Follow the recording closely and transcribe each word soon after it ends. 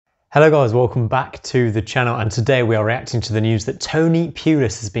Hello guys, welcome back to the channel, and today we are reacting to the news that Tony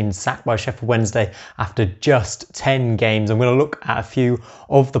Pulis has been sacked by Sheffield Wednesday after just 10 games. I'm going to look at a few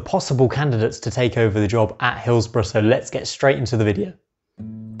of the possible candidates to take over the job at Hillsborough, so let's get straight into the video.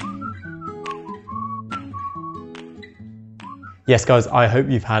 Yes guys, I hope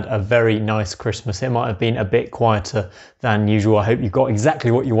you've had a very nice Christmas. It might have been a bit quieter than usual. I hope you got exactly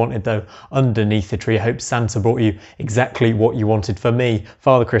what you wanted though underneath the tree. I hope Santa brought you exactly what you wanted. For me,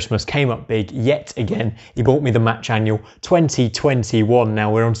 Father Christmas came up big yet again. He bought me the match annual 2021.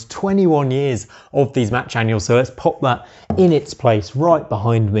 Now we're on to 21 years of these match annuals, so let's pop that in its place right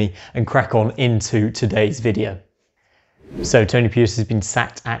behind me and crack on into today's video. So Tony Pulis has been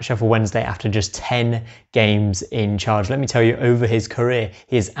sacked at Sheffield Wednesday after just 10 games in charge. Let me tell you, over his career,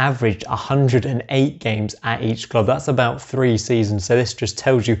 he has averaged 108 games at each club. That's about 3 seasons. So this just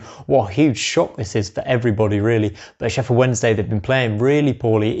tells you what a huge shock this is for everybody, really. But at Sheffield Wednesday, they've been playing really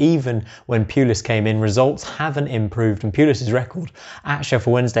poorly. Even when Pulis came in, results haven't improved. And Pulis' record at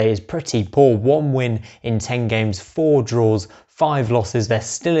Sheffield Wednesday is pretty poor. 1 win in 10 games, 4 draws, 5 losses. They're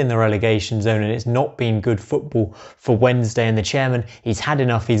still in the relegation zone, and it's not been good football for Wednesday. And the chairman, he's had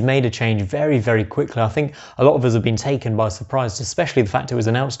enough. He's made a change very, very quickly. I think a lot of us have been taken by surprise, especially the fact it was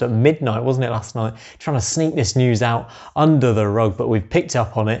announced at midnight, wasn't it, last night? Trying to sneak this news out under the rug, but we've picked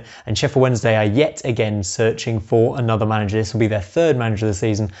up on it. And Sheffield Wednesday are yet again searching for another manager. This will be their 3rd manager of the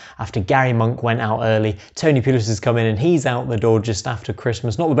season after Gary Monk went out early. Tony Pulis has come in and he's out the door just after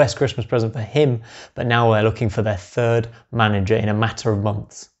Christmas. Not the best Christmas present for him, but now they're looking for their 3rd manager in a matter of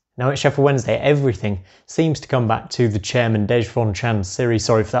months. Now at Sheffield Wednesday, everything seems to come back to the chairman, Dejphon Chansiri.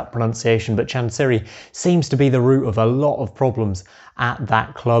 Sorry for that pronunciation, but Chansiri seems to be the root of a lot of problems at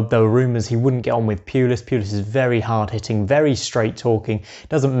that club. There were rumours he wouldn't get on with Pulis. Pulis is very hard-hitting, very straight-talking,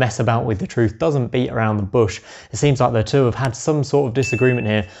 doesn't mess about with the truth, doesn't beat around the bush. It seems like the two have had some sort of disagreement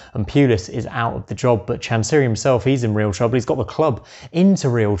here, and Pulis is out of the job. But Chansiri himself, he's in real trouble. He's got the club into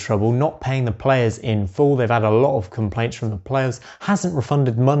real trouble, not paying the players in full. They've had a lot of complaints from the players. Hasn't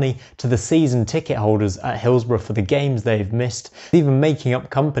refunded money to the season ticket holders at Hillsborough for the games they've missed. Even making up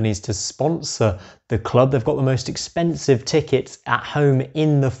companies to sponsor the club. They've got the most expensive tickets at home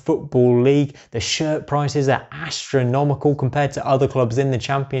in the Football League. The shirt prices are astronomical compared to other clubs in the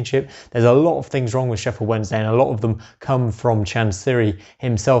Championship. There's a lot of things wrong with Sheffield Wednesday, and a lot of them come from Chansiri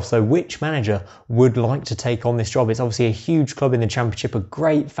himself. So which manager would like to take on this job? It's obviously a huge club in the Championship, a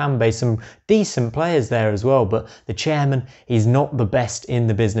great fan base, some decent players there as well, but the chairman, he's not the best in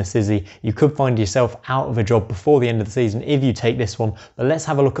the business, is he? You could find yourself out of a job before the end of the season if you take this one. But let's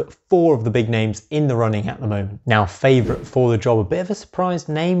have a look at 4 of the big names in the running at the moment. Now, favourite for the job, a bit of a surprise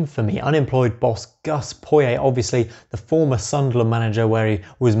name for me, unemployed boss Gus Poyet, obviously the former Sunderland manager where he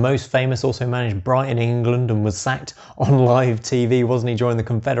was most famous, also managed Brighton in England and was sacked on live TV, wasn't he, during the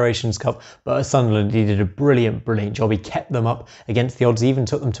Confederations Cup? But at Sunderland he did a brilliant job. He kept them up against the odds, he even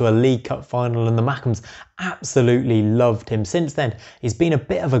took them to a League Cup final, and the Mackems absolutely loved him. Since then he's been a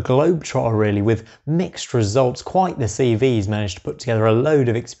bit of a globetrotter, really, with mixed results. Quite the CV he's managed to put together, a load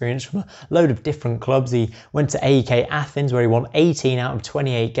of experience from a load of different clubs. He went to AEK Athens where he won 18 out of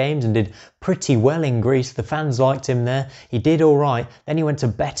 28 games and did pretty well in Greece. The fans liked him there. He did all right. Then he went to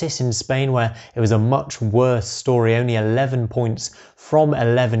Betis in Spain where it was a much worse story. Only 11 points from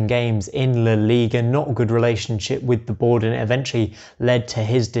 11 games in La Liga. Not a good relationship with the board, and it eventually led to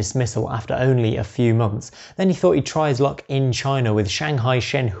his dismissal after only a few months. Then he thought he'd try his luck in China with Shanghai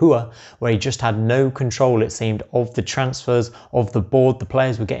Shenhua, where he just had no control, it seemed, of the transfers of the board. The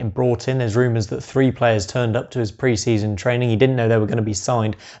players were getting brought in. There's rumours that 3 players turned up to his pre-season training. He didn't know they were going to be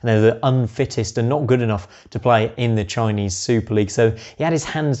signed, and they were the unfittest and not good enough to play in the Chinese Super League. So he had his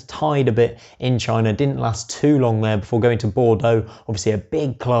hands tied a bit in China. Didn't last too long there before going to Bordeaux, obviously a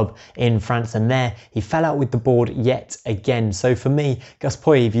big club in France, and there he fell out with the board yet again. So for me, Gus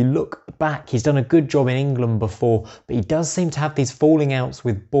Poyet, if you look back, he's done a good job in England before, but he does seem to have these falling outs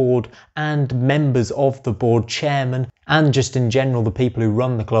with board and members of the board, chairman, and just in general the people who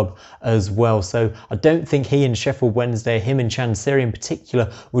run the club as well. So I don't think he and Sheffield Wednesday, him and Chansiri in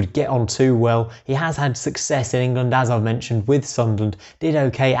particular, would get on too well. He has had success in England, as I've mentioned, with Sunderland, did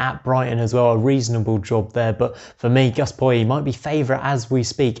okay at Brighton as well, a reasonable job there. But for me, Gus Poyet might be favourite as we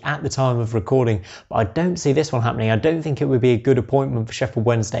speak at the time of recording, but I don't see this one happening. I don't think it would be a good appointment for Sheffield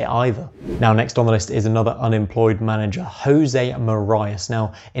Wednesday either. Now next on the list is another unemployed manager, Jose Morais.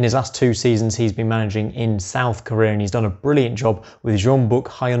 Now in his last 2 seasons he's been managing in South Korea, and he's done a brilliant job with Jeonbuk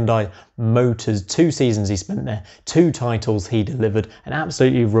Hyundai Motors. 2 seasons he spent there, 2 titles he delivered, an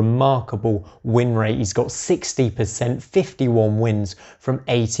absolutely remarkable win rate. He's got 60%, 51 wins from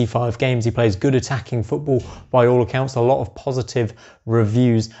 85 games. He plays good attacking football by all accounts, a lot of positive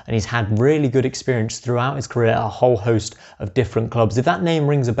reviews, and he's had really good experience throughout his career at a whole host of different clubs. If that name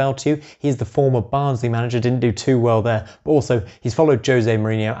rings a bell to you, he's the former Barnsley manager, didn't do too well there, but also he's followed Jose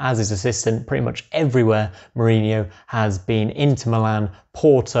Mourinho as his assistant pretty much everywhere Mourinho has been. Inter Milan,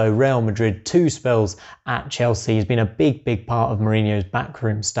 Porto, Real Madrid, 2 spells at Chelsea. He's been a big part of Mourinho's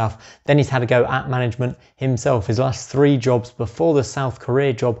backroom staff. Then he's had a go at management himself. His last 3 jobs before the South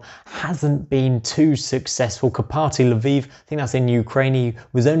Korea job hasn't been too successful. Karpaty Lviv, I think that's in Ukraine. He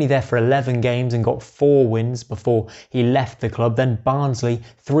was only there for 11 games and got 4 wins before he left the club. Then Barnsley,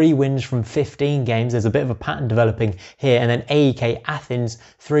 3 wins from 15 games. There's a bit of a pattern developing here. And then AEK Athens,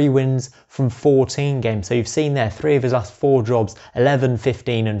 3 wins from 14 games. So you've seen there 3 of his last 4 jobs, 11,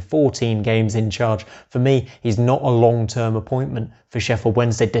 15 and 14 games in charge. For me, he's not a long-term appointment for Sheffield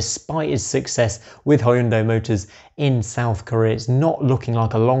Wednesday, despite his success with Hyundai Motors in South Korea. It's not looking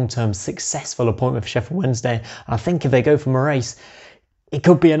like a long-term successful appointment for Sheffield Wednesday. And I think if they go for Morais, it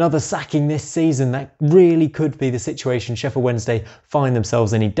could be another sacking this season. That really could be the situation Sheffield Wednesday find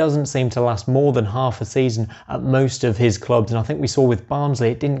themselves in. He doesn't seem to last more than half a season at most of his clubs. And I think we saw with Barnsley,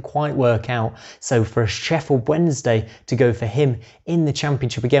 it didn't quite work out. So for Sheffield Wednesday to go for him in the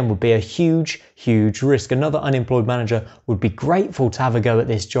Championship again would be a huge risk. Another unemployed manager would be grateful to have a go at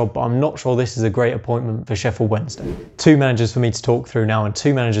this job, but I'm not sure this is a great appointment for Sheffield Wednesday. 2 managers for me to talk through now, and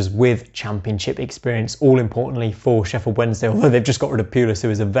 2 managers with Championship experience, all importantly for Sheffield Wednesday, although they've just got rid of Pulis, who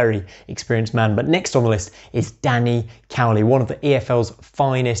is a very experienced man. But next on the list is Danny Cowley, one of the EFL's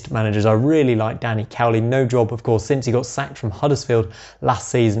finest managers. I really like Danny Cowley. No job, of course, since he got sacked from Huddersfield last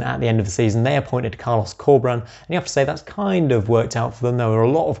season. At the end of the season, they appointed Carlos Corberán, and you have to say that's kind of worked out for them. There were a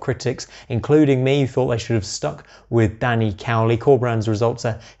lot of critics, including me, who thought they should have stuck with Danny Cowley. Corberán's results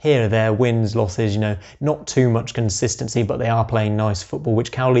are here or there, wins, losses, not too much consistency, but they are playing nice football,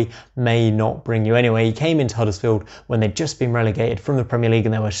 which Cowley may not bring you. Anyway, he came into Huddersfield when they'd just been relegated from the Premier League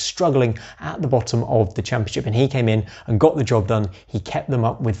and they were struggling at the bottom of the Championship, and he came in and got the job done. He kept them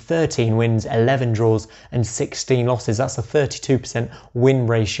up with 13 wins, 11 draws and 16 losses. That's a 32% win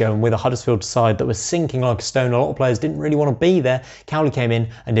ratio, and with a Huddersfield side that was sinking like a stone, a lot of players didn't really want to be there. Cowley came in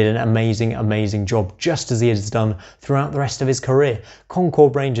and did an amazing job, just as he has done throughout the rest of his career.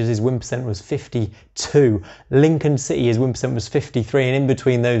 Concord Rangers, his win percent was 52. Lincoln City, his win percent was 53, and in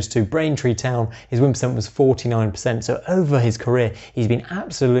between those two, Braintree Town, his win percent was 49%. So over his career, he's been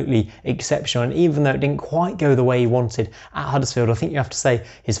absolutely exceptional, and even though it didn't quite go the way he wanted at Huddersfield, I think you have to say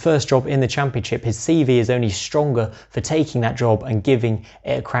his first job in the Championship, his CV is only stronger for taking that job and giving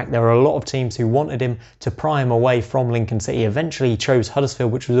it a crack. There were a lot of teams who wanted him to pry him away from Lincoln City. Eventually he chose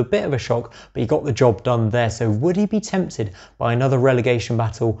Huddersfield, which was a bit of a shock, but he got the job done there. So would he be tempted by another relegation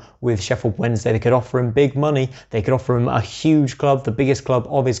battle with Sheffield Wednesday? They could offer him big money, they could offer him a huge club, the biggest club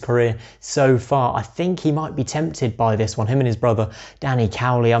of his career so far. I think he might be tempted by this one, him and his brother Danny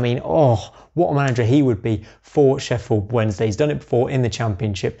Cowley. I mean, what a manager he would be for Sheffield Wednesday. He's done it before in the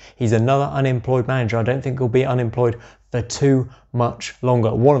Championship. He's another unemployed manager. I don't think he'll be unemployed for too much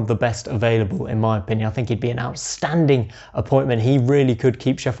longer. One of the best available, in my opinion. I think he'd be an outstanding appointment. He really could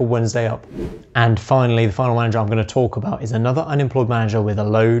keep Sheffield Wednesday up. And finally, the final manager I'm going to talk about is another unemployed manager with a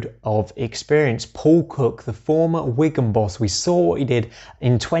load of experience. Paul Cook, the former Wigan boss. We saw what he did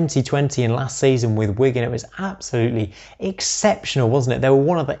in 2020 and last season with Wigan. It was absolutely exceptional, wasn't it? They were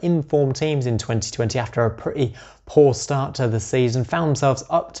one of the informed teams in 2020 after a pretty poor start to the season, found themselves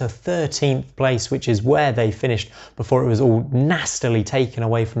up to 13th place, which is where they finished before it was all nastily taken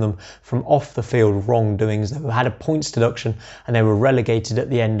away from them from off the field wrongdoings. They had a points deduction and they were relegated at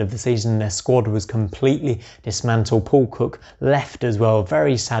the end of the season. Their squad was completely dismantled. Paul Cook left as well.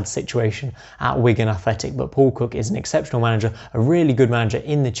 Very sad situation at Wigan Athletic, but Paul Cook is an exceptional manager, a really good manager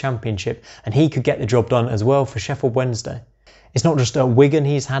in the Championship, and he could get the job done as well for Sheffield Wednesday. It's not just at Wigan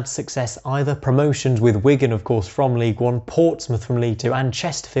he's had success either. Promotions with Wigan, of course, from League One, Portsmouth from League Two, and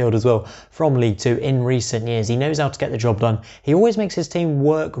Chesterfield as well from League Two in recent years. He knows how to get the job done. He always makes his team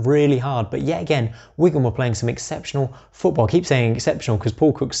work really hard, but yet again, Wigan were playing some exceptional football. I keep saying exceptional because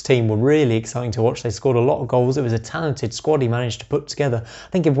Paul Cook's team were really exciting to watch. They scored a lot of goals. It was a talented squad he managed to put together. I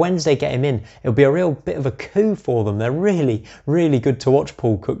think if Wednesday get him in, it'll be a real bit of a coup for them. They're really good to watch,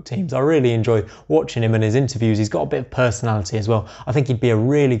 Paul Cook teams. I really enjoy watching him and his interviews. He's got a bit of personality, as well. I think he'd be a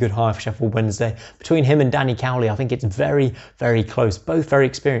really good hire for Sheffield Wednesday. Between him and Danny Cowley, I think it's very, very close. Both very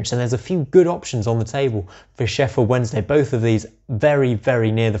experienced, and there's a few good options on the table for Sheffield Wednesday. Both of these very,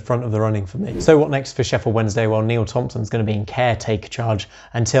 very near the front of the running for me. So what next for Sheffield Wednesday? Well, Neil Thompson's going to be in caretaker charge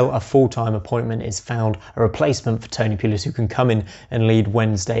until a full-time appointment is found, a replacement for Tony Pulis who can come in and lead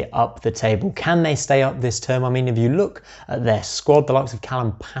Wednesday up the table. Can they stay up this term? I mean, if you look at their squad, the likes of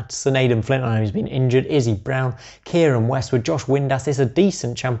Callum Patterson, Aidan Flint, I know he's been injured, Izzy Brown, Kieran Westwood, Josh Windass, it's a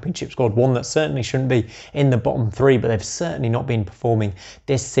decent championship squad, one that certainly shouldn't be in the bottom three, but they've certainly not been performing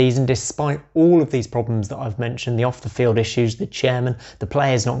this season, despite all of these problems that I've mentioned, the off-the-field issues, the chairman, the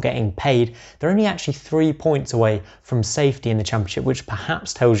players not getting paid. They're only actually 3 points away from safety in the championship, which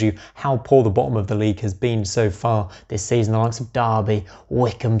perhaps tells you how poor the bottom of the league has been so far this season. The likes of Derby,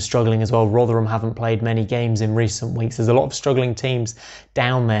 Wickham struggling as well. Rotherham haven't played many games in recent weeks. There's a lot of struggling teams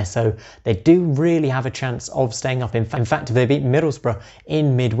down there, so they do really have a chance of staying up. In fact, if they beat Middlesbrough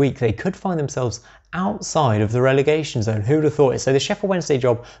in midweek, they could find themselves outside of the relegation zone. Who'd have thought it? So the Sheffield Wednesday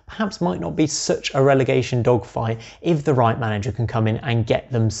job perhaps might not be such a relegation dogfight if the right manager can come in and get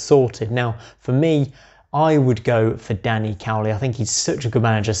them sorted. Now, for me, I would go for Danny Cowley. I think he's such a good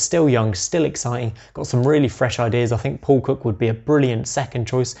manager, still young, still exciting, got some really fresh ideas. I think Paul Cook would be a brilliant second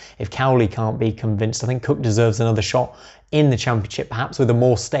choice if Cowley can't be convinced. I think Cook deserves another shot in the championship, perhaps with a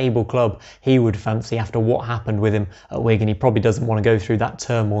more stable club he would fancy after what happened with him at Wigan. He probably doesn't want to go through that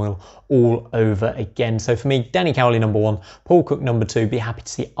turmoil all over again. So for me, Danny Cowley number one, Paul Cook number two. Be happy to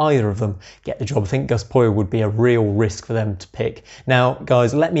see either of them get the job. I think Gus Poyet would be a real risk for them to pick. Now,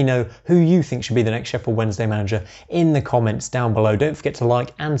 guys, let me know who you think should be the next Sheffield Wednesday manager in the comments down below. Don't forget to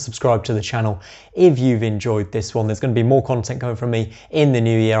like and subscribe to the channel if you've enjoyed this one. There's going to be more content coming from me in the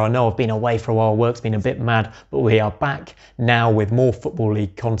new year. I know I've been away for a while, work's been a bit mad, but we are back now with more Football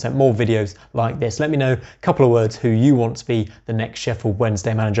League content, more videos like this. Let me know a couple of words who you want to be the next Sheffield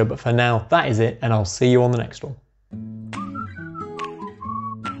Wednesday manager. But for now, that is it, and I'll see you on the next one.